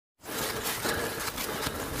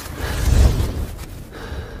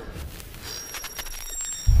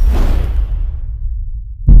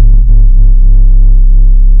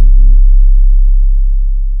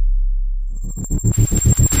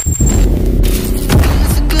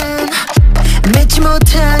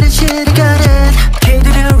못하는 시간은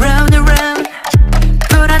기대는 round and round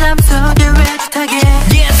불안함 속에 외뜻하게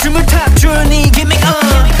Yeah 숨을 탁줘 네 give me up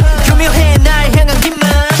교묘해 날 향한 기만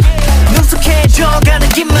능숙해져가는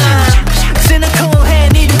기만 쓰놓고 해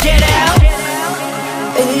need to get out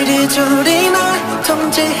이리저리 날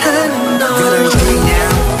통제하는 너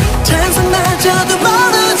잔상마저도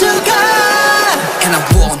멀어져가 And I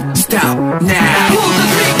won't stop now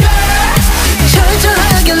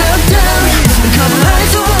철저하게 lockdown 거부할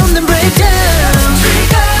수 없는 breakdown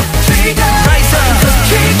Rise up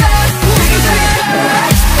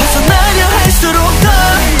벗어나려 할수록 더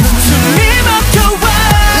숨이 막혀와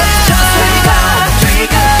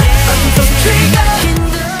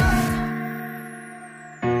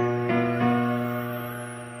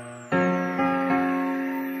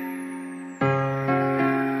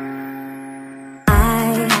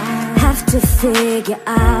To figure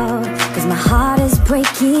out, cause my heart is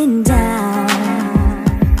breaking down.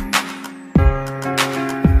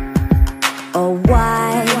 Oh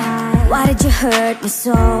why did you hurt me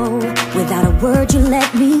so? Without a word you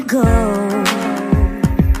let me go.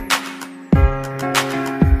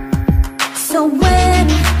 So when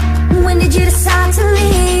did you decide to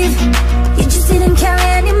leave? You just didn't care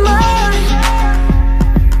anymore.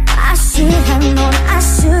 I should have known, I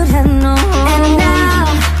should have known. And now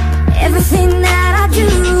everything that I do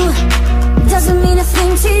doesn't mean a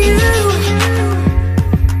thing to you.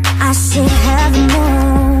 I should have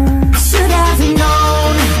known, I should have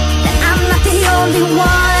known that I'm not the only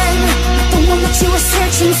one, the one that you were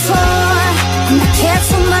searching for. And I cared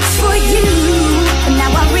so much for you, but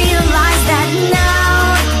now I realize that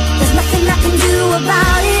now there's nothing I can do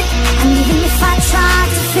about it. And even if I tried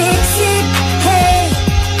to fix it, hey,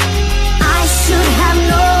 I should have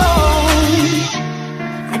known.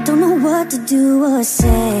 I don't know what to do or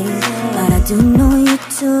say, but I do know you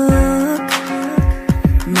took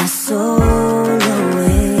my soul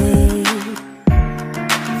away.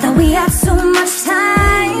 Thought we had so much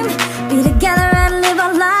time, be together and live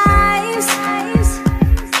our lives,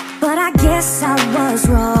 but I guess I was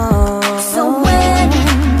wrong. So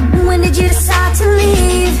when did you decide to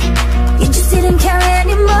leave? You just didn't care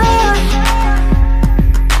anymore.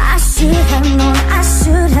 I should have known, I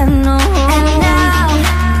should have known. And now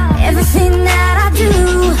everything that I do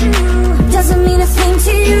doesn't mean a thing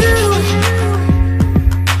to you.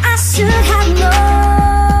 I should have known,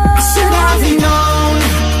 I should have known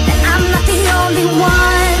that I'm not the only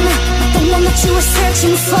one, but the one that you were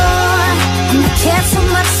searching for. And I cared so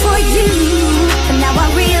much for you, but now I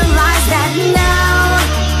realize that now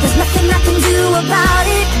there's nothing I can do about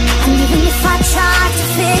it. And even if I tried to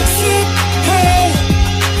fix it, hey,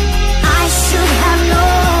 I should have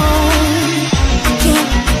known. I can't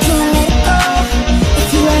let it go. If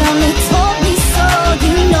you had only told me so,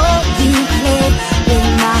 you know you played with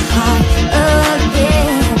my heart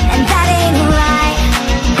again, and that ain't right.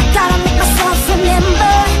 I gotta make myself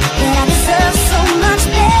remember that I deserve so much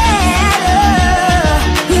better.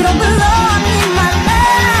 You don't belong in my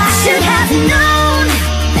life. I should have known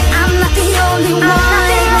that I'm not the only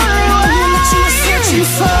one, the one that you were searching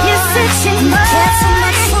for. You're searching for. I cared so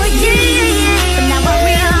much for you, but now I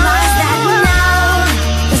realize that now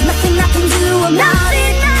there's nothing I can do about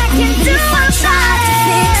it. And even if I try to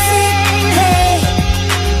fix it, hey,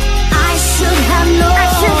 I should have known. I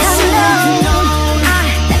should have known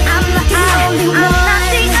that I'm not the only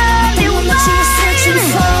one, the one that you were searching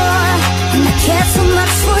for. And I cared so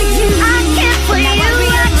much for you. I cared for you. Now I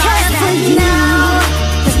realize that now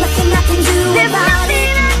there's nothing I can do about it.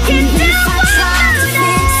 And even if I try to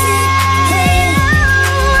fix it, hey,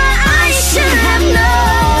 I should have known.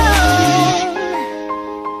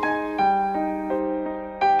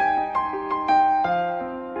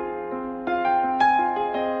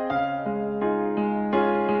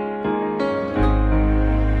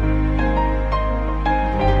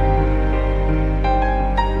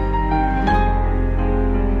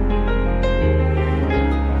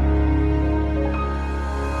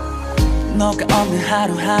 너가 없는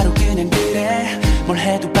하루하루 그냥 그래. 뭘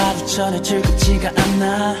해도 봐도 전혀 즐겁지가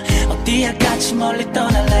않아. 어디야 같이 멀리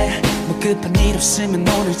떠날래. 뭐 급한 일 없으면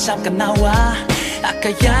오늘 잠깐 나와. 아까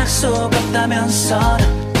약속 없다면서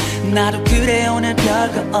나도 그래 오늘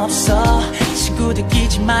별거 없어. 친구들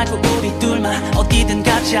끼지 말고 우리 둘만 어디든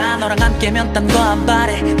가자. 너랑 함께면 딴 거 안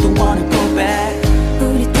바래. Don't wanna go back.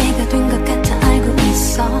 우리 때가 된 것 같아 알고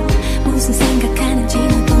있어. 무슨 생각하는지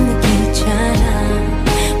너도 느끼잖아.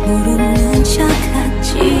 모르는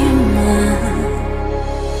척하지마.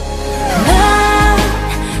 넌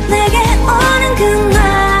내게 오는 그날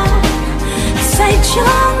햇살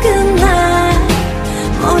좋은 그날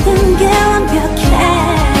모든 게 완벽해.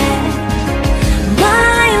 넌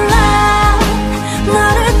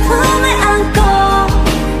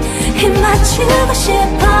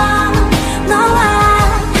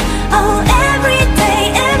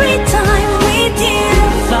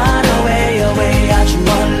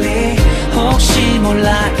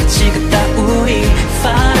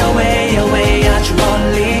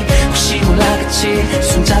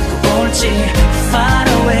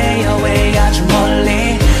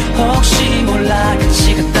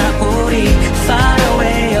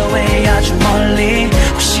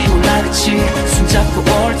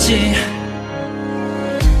있지.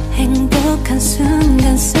 행복한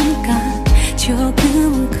순간순간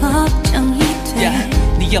조금은 걱정이 돼.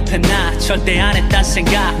 네 옆에 나 절대 안 했단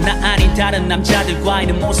생각. 나 아닌 다른 남자들과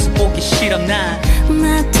있는 모습 보기 싫어.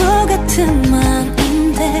 나도 같은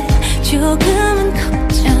마음인데 조금은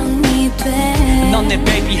걱정이 돼. 넌 내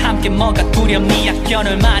베이비 함께 뭐가 두렵니.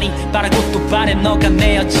 약견을 많이 바라고 또 바래 너가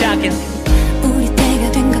내 여자겐. 우리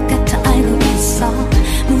때가 된 것 같아 알고 있어.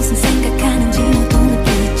 무슨 생각하는지 모두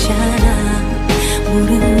느끼잖아.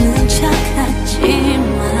 모르는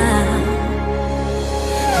척하지마.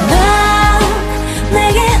 넌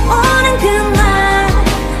내게 오는 그날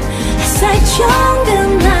햇살 좋은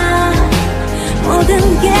그날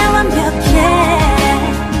모든 게 완벽해.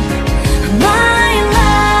 My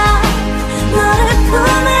love 너를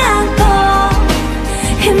품에 안고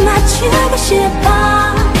힘 맞추고 싶어.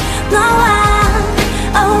 너와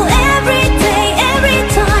Oh every day every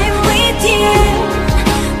time with you.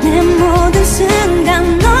 내 모든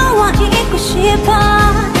순간 너와 있고 싶어.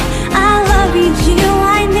 I love you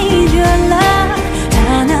I need your love.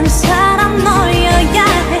 단 한 사람 너여야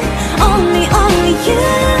해. Only you.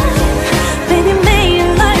 Baby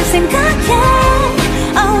매일 널 생각해.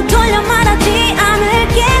 Oh 돌려 말하지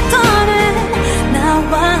않을게. 더는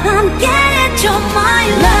나와 함께 해줘 my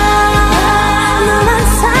love. 너만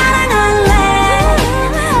사랑할래.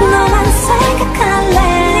 너만 생각할래.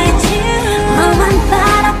 너만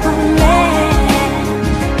바라볼래.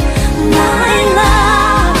 My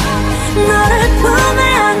love 너를 품에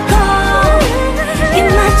안고 입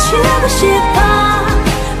맞추고 싶어.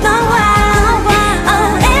 너와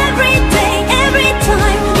Oh every day every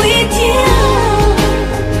time with you.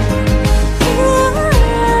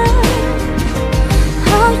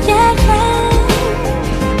 Oh yeah yeah.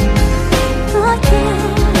 Oh yeah.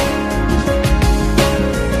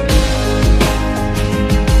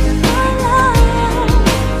 My love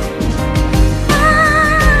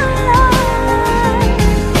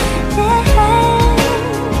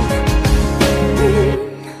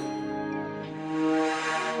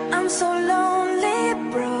I'm so lonely,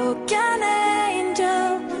 broken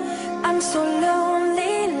angel. I'm so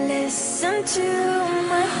lonely, listen to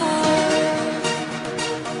my heart.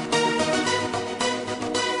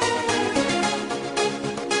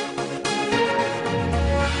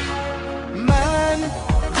 من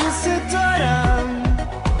دوست دارم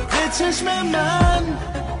به چشم من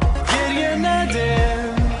گریه نده.